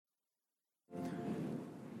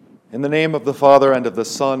In the name of the Father, and of the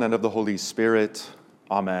Son, and of the Holy Spirit.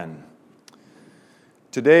 Amen.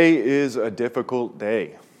 Today is a difficult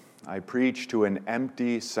day. I preach to an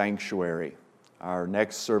empty sanctuary. Our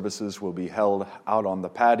next services will be held out on the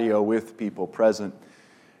patio with people present,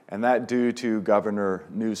 and that due to Governor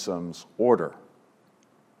Newsom's order.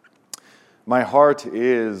 My heart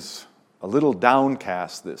is a little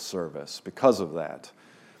downcast this service because of that.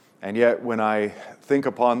 And yet, when I think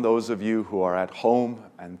upon those of you who are at home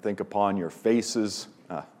and think upon your faces,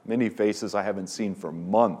 many faces I haven't seen for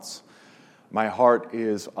months, my heart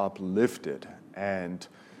is uplifted, and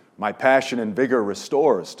my passion and vigor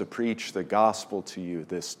restores to preach the gospel to you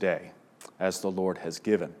this day, as the Lord has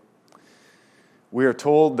given. We are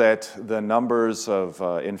told that the numbers of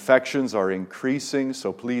infections are increasing,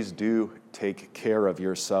 so please do take care of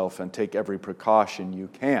yourself and take every precaution you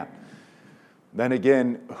can. Then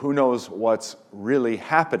again, who knows what's really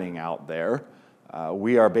happening out there?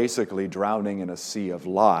 We are basically drowning in a sea of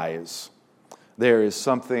lies. There is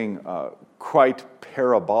something quite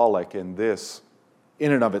parabolic in this,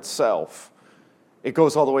 in and of itself. It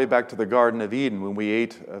goes all the way back to the Garden of Eden when we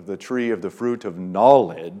ate of the tree of the fruit of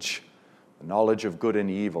knowledge, the knowledge of good and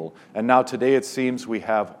evil. And now today it seems we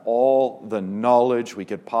have all the knowledge we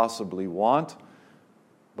could possibly want,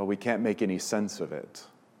 but we can't make any sense of it.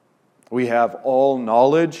 We have all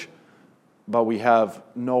knowledge, but we have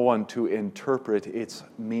no one to interpret its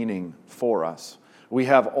meaning for us. We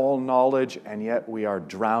have all knowledge, and yet we are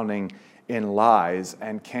drowning in lies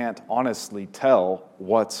and can't honestly tell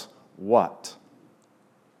what's what.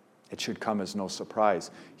 It should come as no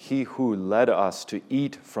surprise. He who led us to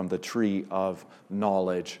eat from the tree of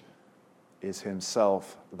knowledge is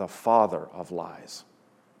himself the father of lies.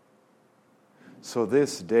 So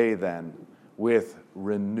this day then, with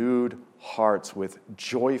renewed hearts, with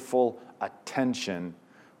joyful attention,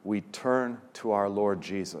 we turn to our Lord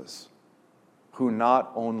Jesus, who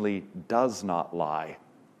not only does not lie,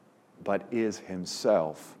 but is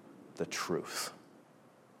himself the truth.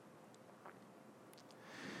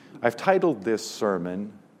 I've titled this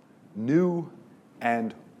sermon, New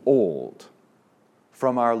and Old,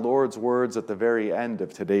 from our Lord's words at the very end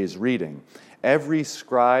of today's reading. Every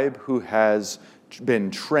scribe who has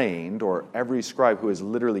been trained, or every scribe who has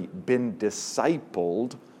literally been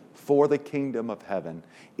discipled for the kingdom of heaven,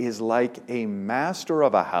 is like a master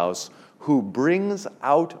of a house who brings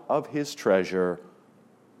out of his treasure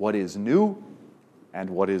what is new and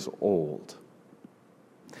what is old.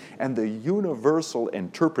 And the universal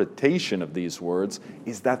interpretation of these words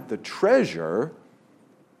is that the treasure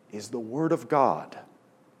is the Word of God.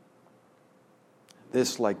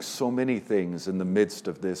 This, like so many things in the midst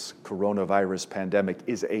of this coronavirus pandemic,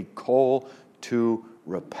 is a call to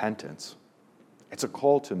repentance. It's a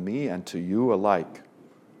call to me and to you alike.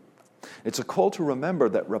 It's a call to remember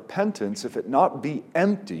that repentance, if it not be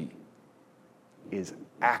empty, is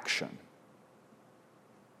action.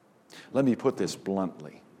 Let me put this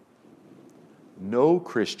bluntly. No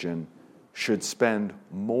Christian should spend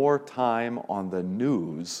more time on the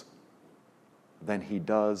news than he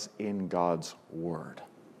does in God's Word.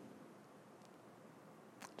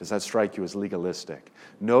 Does that strike you as legalistic?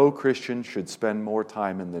 No Christian should spend more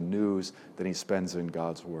time in the news than he spends in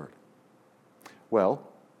God's Word. Well,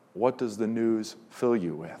 what does the news fill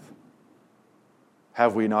you with?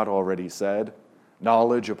 Have we not already said,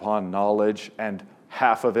 knowledge upon knowledge, and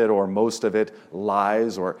half of it or most of it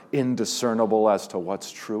lies or indiscernible as to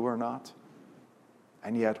what's true or not?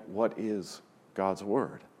 And yet, what is God's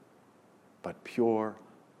Word but pure,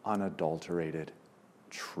 unadulterated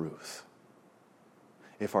truth?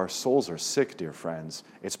 If our souls are sick, dear friends,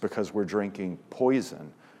 it's because we're drinking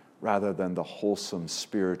poison rather than the wholesome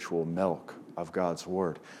spiritual milk of God's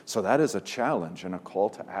Word. So that is a challenge and a call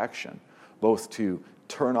to action, both to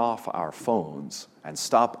turn off our phones and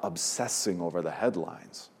stop obsessing over the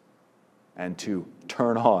headlines, and to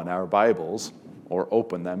turn on our Bibles, or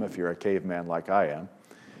open them if you're a caveman like I am,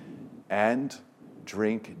 and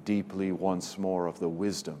drink deeply once more of the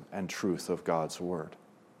wisdom and truth of God's Word.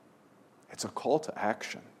 It's a call to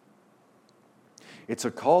action. It's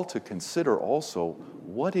a call to consider also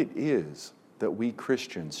what it is that we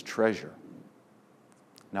Christians treasure.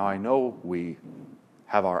 Now, I know we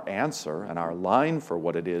have our answer and our line for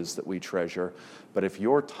what it is that we treasure, but if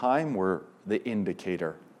your time were the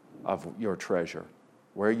indicator of your treasure,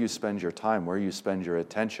 where you spend your time, where you spend your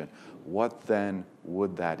attention, what then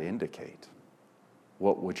would that indicate?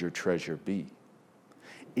 What would your treasure be?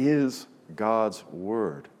 Is God's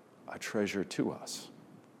Word a treasure to us?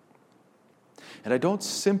 And I don't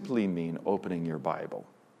simply mean opening your Bible,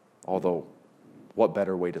 although what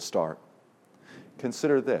better way to start?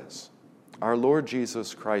 Consider this. our Lord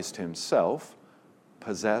Jesus Christ himself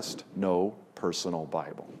possessed no personal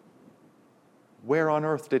Bible. Where on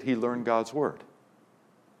earth did he learn God's word?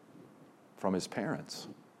 From his parents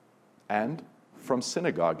and from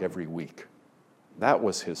synagogue every week. That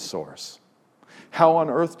was his source. How on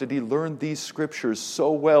earth did he learn these scriptures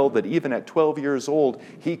so well that even at 12 years old,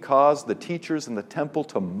 he caused the teachers in the temple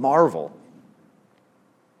to marvel?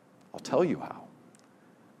 I'll tell you how.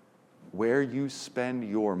 Where you spend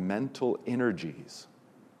your mental energies,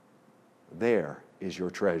 there is your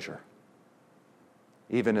treasure.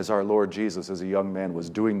 Even as our Lord Jesus, as a young man, was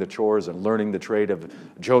doing the chores and learning the trade of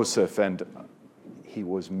Joseph, and he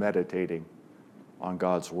was meditating on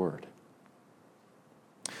God's word.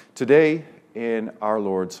 Today, in our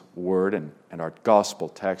Lord's word and our gospel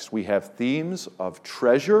text, we have themes of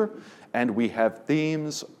treasure and we have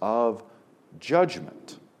themes of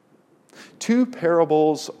judgment. Two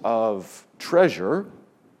parables of treasure,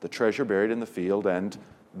 the treasure buried in the field and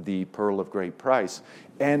the pearl of great price,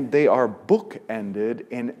 and they are bookended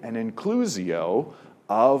in an inclusio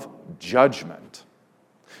of judgment.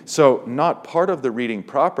 So not part of the reading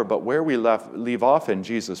proper, but where we leave off in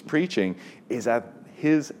Jesus' preaching is at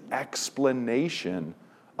his explanation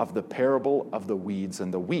of the parable of the weeds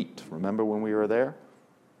and the wheat. Remember when we were there?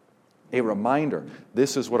 A reminder.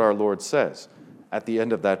 This is what our Lord says at the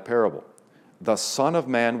end of that parable. The Son of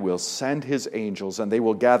Man will send his angels, and they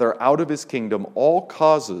will gather out of his kingdom all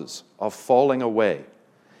causes of falling away,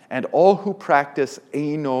 and all who practice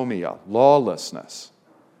anomia, lawlessness,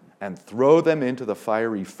 and throw them into the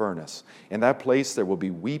fiery furnace. In that place there will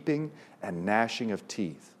be weeping and gnashing of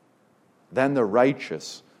teeth. Then the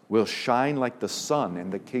righteous will shine like the sun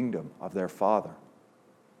in the kingdom of their Father.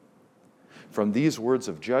 From these words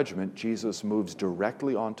of judgment, Jesus moves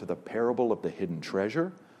directly onto the parable of the hidden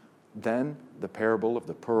treasure, then the parable of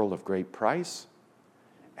the pearl of great price,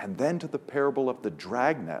 and then to the parable of the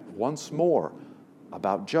dragnet, once more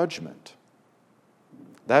about judgment.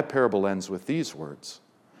 That parable ends with these words: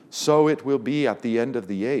 "So it will be at the end of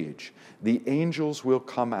the age. The angels will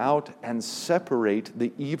come out and separate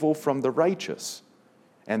the evil from the righteous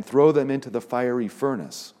and throw them into the fiery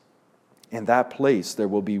furnace. In that place there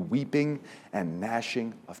will be weeping and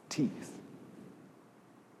gnashing of teeth."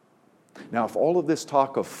 Now, if all of this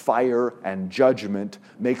talk of fire and judgment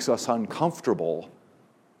makes us uncomfortable,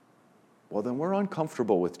 well, then we're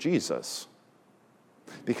uncomfortable with Jesus.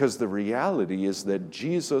 Because the reality is that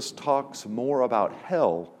Jesus talks more about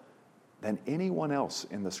hell than anyone else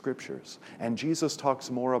in the Scriptures. And Jesus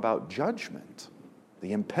talks more about judgment,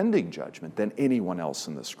 the impending judgment, than anyone else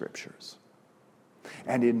in the Scriptures.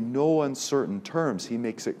 And in no uncertain terms, he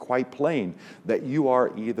makes it quite plain that you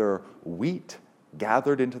are either wheat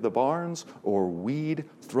gathered into the barns or weed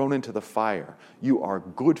thrown into the fire. You are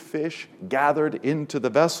good fish gathered into the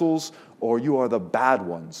vessels, or you are the bad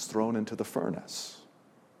ones thrown into the furnace.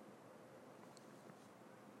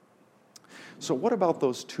 So what about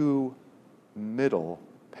those two middle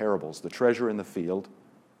parables, the treasure in the field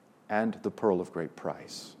and the pearl of great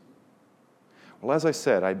price? Well, as I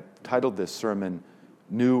said, I titled this sermon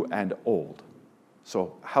New and Old.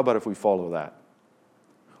 So how about if we follow that?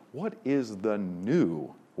 What is the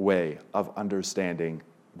new way of understanding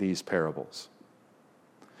these parables?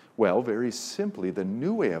 Well, very simply, the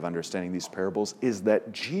new way of understanding these parables is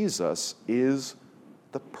that Jesus is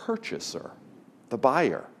the purchaser, the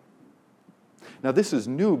buyer. Now, this is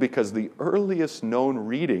new because the earliest known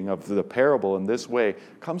reading of the parable in this way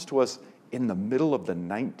comes to us in the middle of the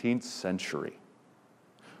 19th century.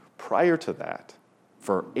 Prior to that,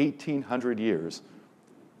 for 1,800 years,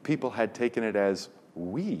 people had taken it as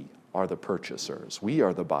we are the purchasers, we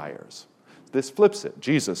are the buyers. This flips it.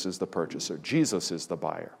 Jesus is the purchaser, Jesus is the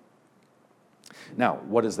buyer. Now,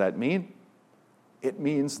 what does that mean? It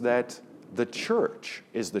means that the church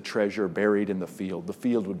is the treasure buried in the field. The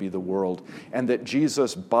field would be the world. And that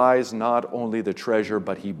Jesus buys not only the treasure,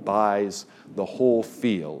 but he buys the whole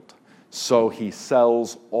field. So he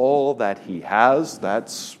sells all that he has.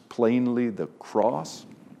 That's plainly the cross,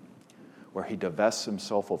 where he divests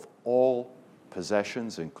himself of all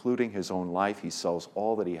possessions, including his own life. He sells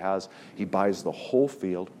all that he has. He buys the whole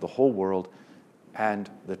field, the whole world, and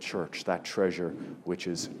the church, that treasure which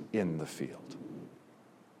is in the field.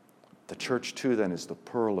 The church, too, then, is the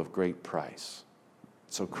pearl of great price.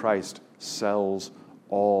 So Christ sells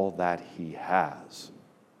all that he has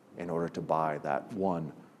in order to buy that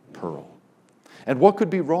one pearl. And what could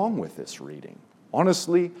be wrong with this reading?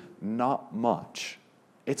 Honestly, not much.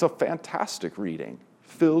 It's a fantastic reading,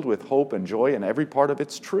 filled with hope and joy, and every part of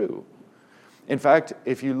it's true. In fact,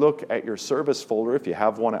 if you look at your service folder, if you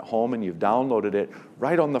have one at home and you've downloaded it,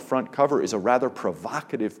 right on the front cover is a rather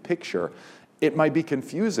provocative picture. It might be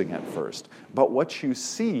confusing at first, but what you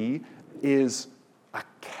see is a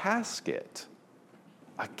casket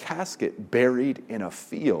buried in a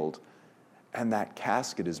field, and that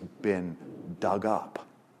casket has been dug up.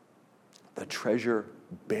 The treasure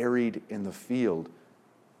buried in the field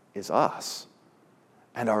is us.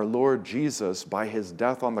 And our Lord Jesus, by his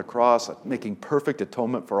death on the cross, making perfect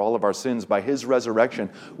atonement for all of our sins, by his resurrection,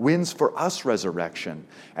 wins for us resurrection.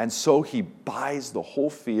 And so he buys the whole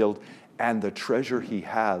field, and the treasure he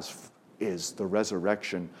has is the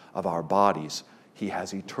resurrection of our bodies. He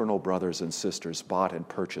has eternal brothers and sisters bought and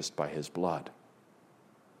purchased by his blood.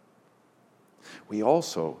 We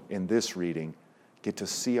also, in this reading, get to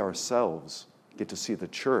see ourselves, get to see the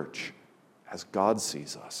church as God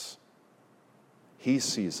sees us. He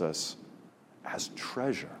sees us as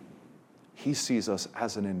treasure. He sees us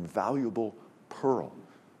as an invaluable pearl.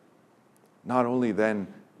 Not only then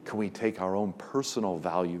can we take our own personal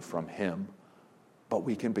value from him, but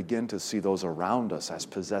we can begin to see those around us as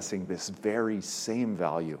possessing this very same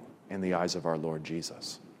value in the eyes of our Lord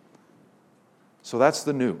Jesus. So that's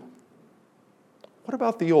the new. What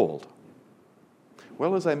about the old?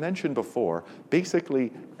 Well, as I mentioned before,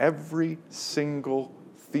 basically every single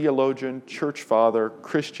theologian, church father,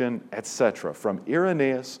 Christian, etc., from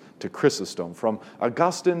Irenaeus to Chrysostom, from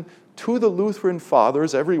Augustine to the Lutheran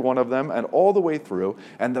fathers, every one of them, and all the way through,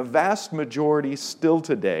 and the vast majority still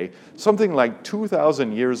today, something like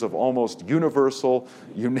 2,000 years of almost universal,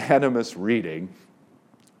 unanimous reading,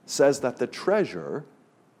 says that the treasure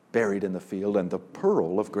buried in the field and the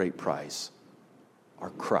pearl of great price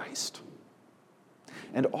are Christ.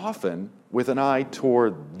 And often with an eye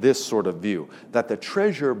toward this sort of view, that the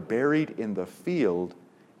treasure buried in the field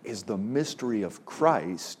is the mystery of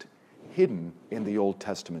Christ hidden in the Old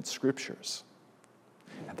Testament scriptures.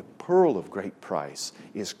 And the pearl of great price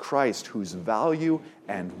is Christ, whose value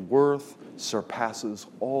and worth surpasses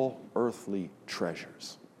all earthly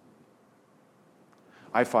treasures.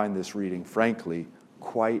 I find this reading, frankly,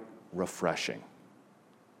 quite refreshing.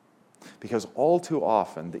 Because all too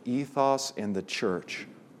often, the ethos in the church,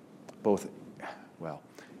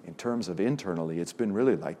 in terms of internally, it's been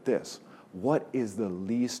really like this. What is the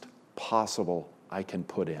least possible I can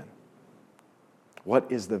put in?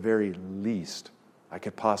 What is the very least I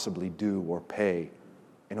could possibly do or pay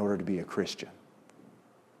in order to be a Christian?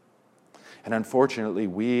 And unfortunately,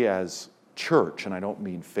 we as church, and I don't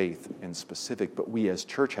mean faith in specific, but we as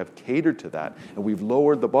church have catered to that, and we've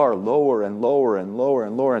lowered the bar lower and lower and lower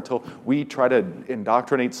and lower until we try to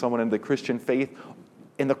indoctrinate someone into the Christian faith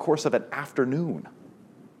in the course of an afternoon,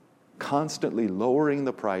 constantly lowering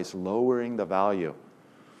the price, lowering the value,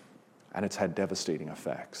 and it's had devastating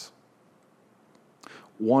effects.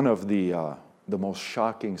 One of the most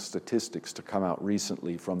shocking statistics to come out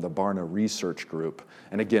recently from the Barna Research Group,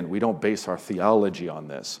 and again, we don't base our theology on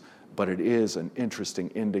this, but it is an interesting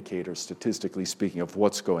indicator, statistically speaking, of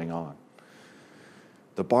what's going on.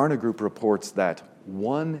 The Barna Group reports that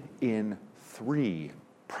 1 in 3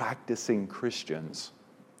 practicing Christians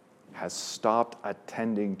has stopped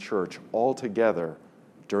attending church altogether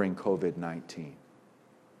during COVID-19.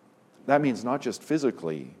 That means not just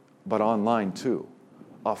physically, but online too.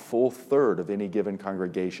 A full third of any given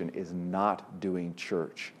congregation is not doing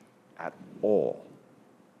church at all.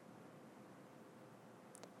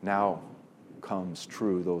 Now comes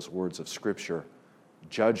true those words of Scripture,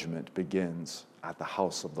 judgment begins at the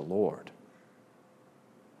house of the Lord.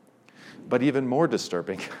 But even more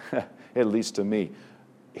disturbing, at least to me,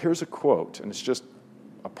 here's a quote, and it's just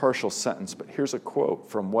a partial sentence, but here's a quote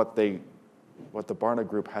from what the Barna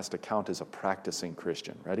Group has to count as a practicing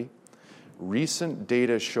Christian. Ready? Recent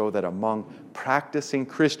data show that among practicing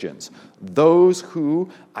Christians, those who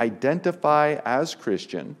identify as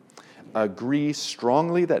Christian agree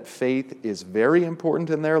strongly that faith is very important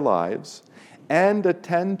in their lives and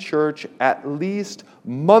attend church at least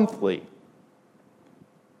monthly.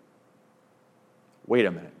 Wait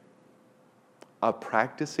a minute. A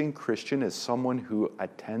practicing Christian is someone who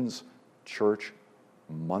attends church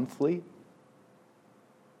monthly?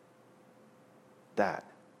 That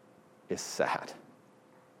is sad.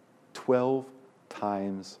 12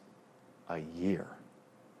 times a year.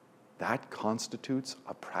 That constitutes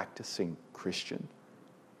a practicing Christian.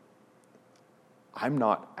 I'm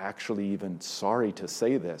not actually even sorry to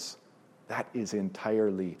say this. That is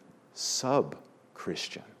entirely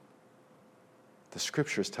sub-Christian. The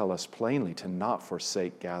Scriptures tell us plainly to not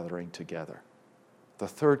forsake gathering together. The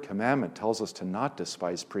third commandment tells us to not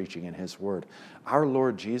despise preaching in His word. Our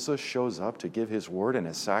Lord Jesus shows up to give His word and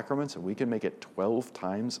His sacraments, and we can make it 12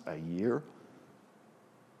 times a year.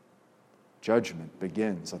 Judgment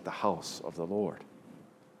begins at the house of the Lord.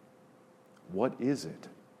 What is it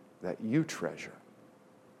that you treasure?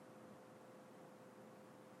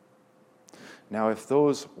 Now, if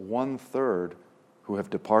those 1/3 who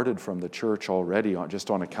have departed from the church already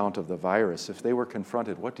just on account of the virus, if they were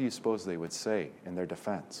confronted, what do you suppose they would say in their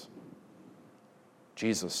defense?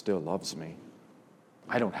 Jesus still loves me.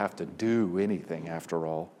 I don't have to do anything after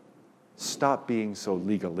all. Stop being so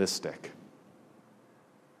legalistic.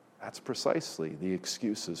 That's precisely the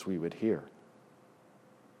excuses we would hear.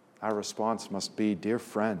 Our response must be, dear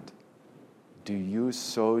friend, do you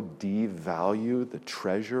so devalue the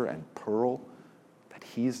treasure and pearl that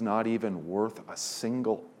He's not even worth a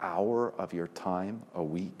single hour of your time a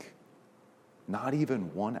week? Not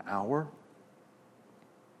even 1 hour?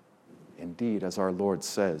 Indeed, as our Lord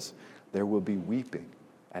says, there will be weeping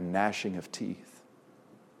and gnashing of teeth.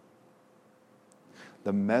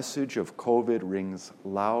 The message of COVID rings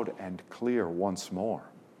loud and clear once more.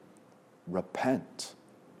 Repent.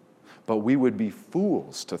 But we would be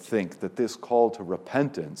fools to think that this call to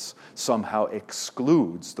repentance somehow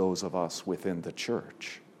excludes those of us within the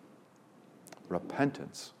church.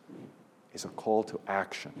 Repentance is a call to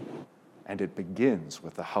action, and it begins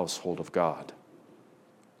with the household of God.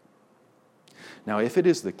 Now, if it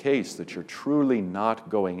is the case that you're truly not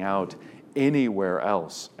going out anywhere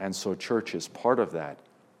else, and so church is part of that,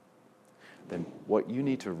 then what you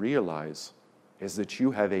need to realize is that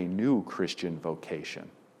you have a new Christian vocation.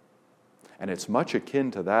 And it's much akin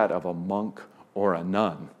to that of a monk or a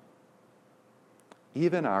nun.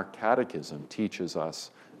 Even our catechism teaches us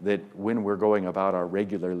that when we're going about our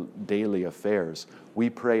regular daily affairs, we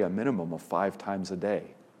pray a minimum of 5 times a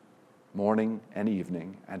day, morning and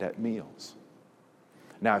evening and at meals.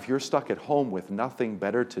 Now, if you're stuck at home with nothing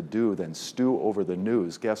better to do than stew over the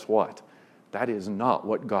news, guess what? That is not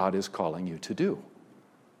what God is calling you to do.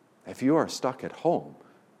 If you are stuck at home,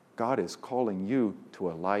 God is calling you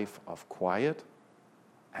to a life of quiet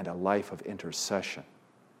and a life of intercession,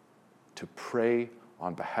 to pray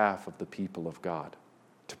on behalf of the people of God,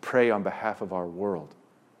 to pray on behalf of our world,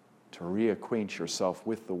 to reacquaint yourself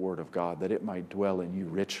with the Word of God, that it might dwell in you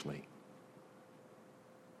richly.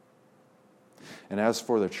 And as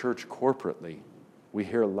for the church corporately, we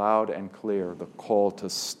hear loud and clear the call to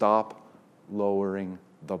stop lowering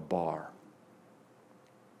the bar.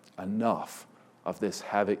 Enough of this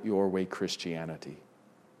have-it-your-way Christianity.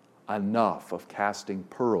 Enough of casting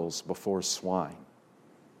pearls before swine.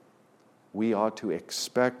 We ought to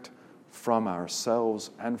expect from ourselves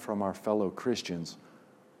and from our fellow Christians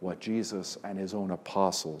what Jesus and His own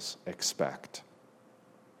apostles expect.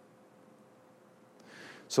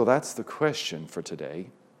 So that's the question for today.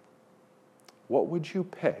 What would you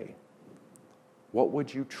pay? What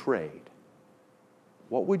would you trade?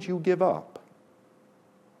 What would you give up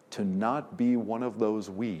to not be one of those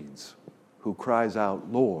weeds who cries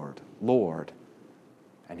out, Lord, Lord,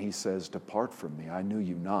 and He says, depart from me, I knew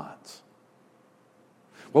you not?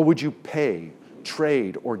 What would you pay,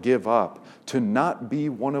 trade, or give up to not be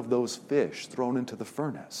one of those fish thrown into the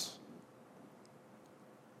furnace?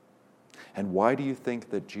 And why do you think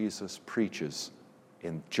that Jesus preaches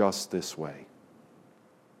in just this way?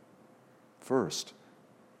 First,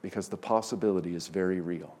 because the possibility is very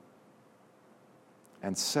real.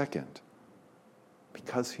 And second,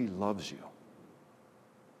 because He loves you.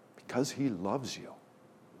 Because He loves you.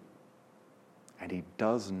 And He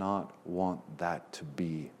does not want that to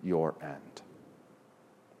be your end.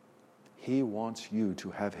 He wants you to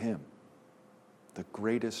have Him, the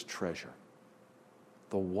greatest treasure,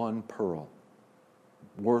 the one pearl,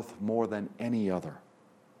 worth more than any other.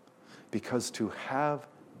 Because to have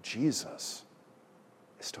Jesus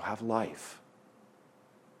is to have life.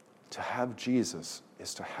 To have Jesus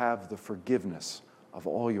is to have the forgiveness of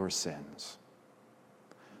all your sins.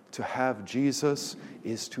 To have Jesus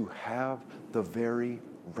is to have the very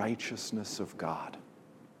righteousness of God.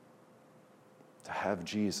 To have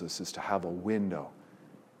Jesus is to have a window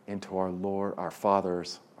into our Lord, our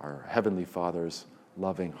Father's, our Heavenly Father's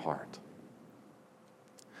loving heart.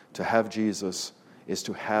 To have Jesus is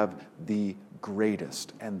to have the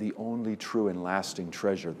greatest and the only true and lasting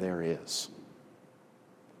treasure there is.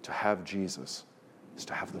 To have Jesus is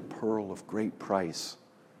to have the pearl of great price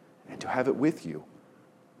and to have it with you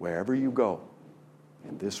wherever you go,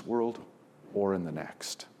 in this world or in the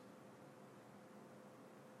next.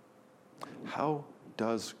 How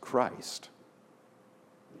does Christ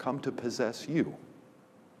come to possess you?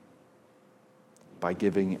 By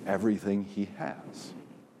giving everything He has.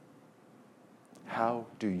 how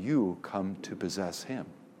do you come to possess him?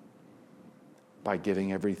 By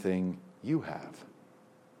giving everything you have,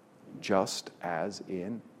 just as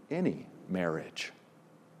in any marriage.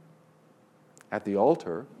 At the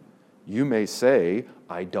altar, you may say,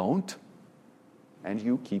 I don't, and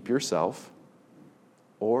you keep yourself.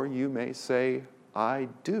 Or you may say, I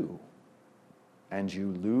do, and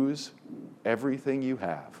you lose everything you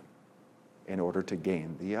have in order to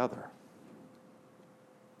gain the other.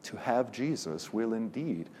 To have Jesus will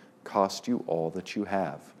indeed cost you all that you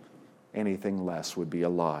have. Anything less would be a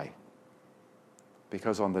lie.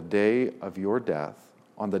 Because on the day of your death,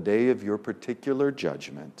 on the day of your particular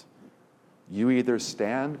judgment, you either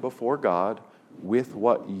stand before God with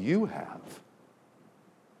what you have,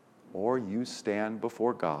 or you stand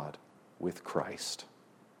before God with Christ.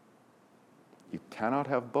 You cannot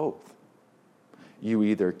have both. You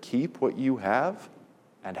either keep what you have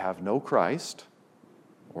and have no Christ,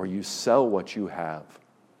 or you sell what you have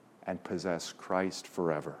and possess Christ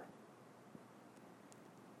forever.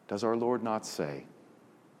 Does our Lord not say,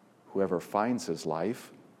 whoever finds his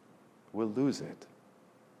life will lose it,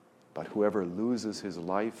 but whoever loses his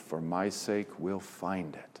life for my sake will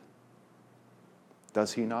find it?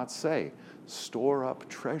 Does he not say, store up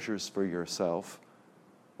treasures for yourself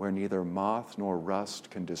where neither moth nor rust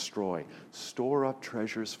can destroy? Store up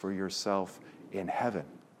treasures for yourself in heaven,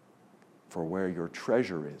 for where your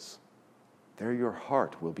treasure is, there your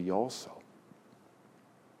heart will be also.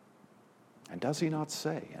 And does he not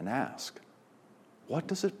say and ask, what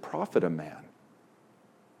does it profit a man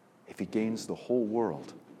if he gains the whole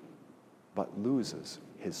world but loses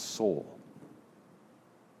his soul?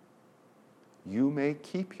 You may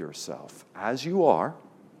keep yourself as you are,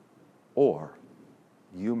 or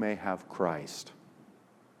you may have Christ,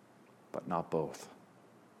 but not both.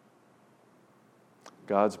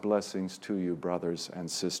 God's blessings to you, brothers and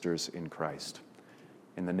sisters in Christ.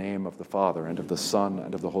 In the name of the Father, and of the Son,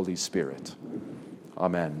 and of the Holy Spirit.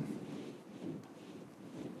 Amen.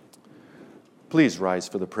 Please rise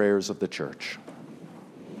for the prayers of the church.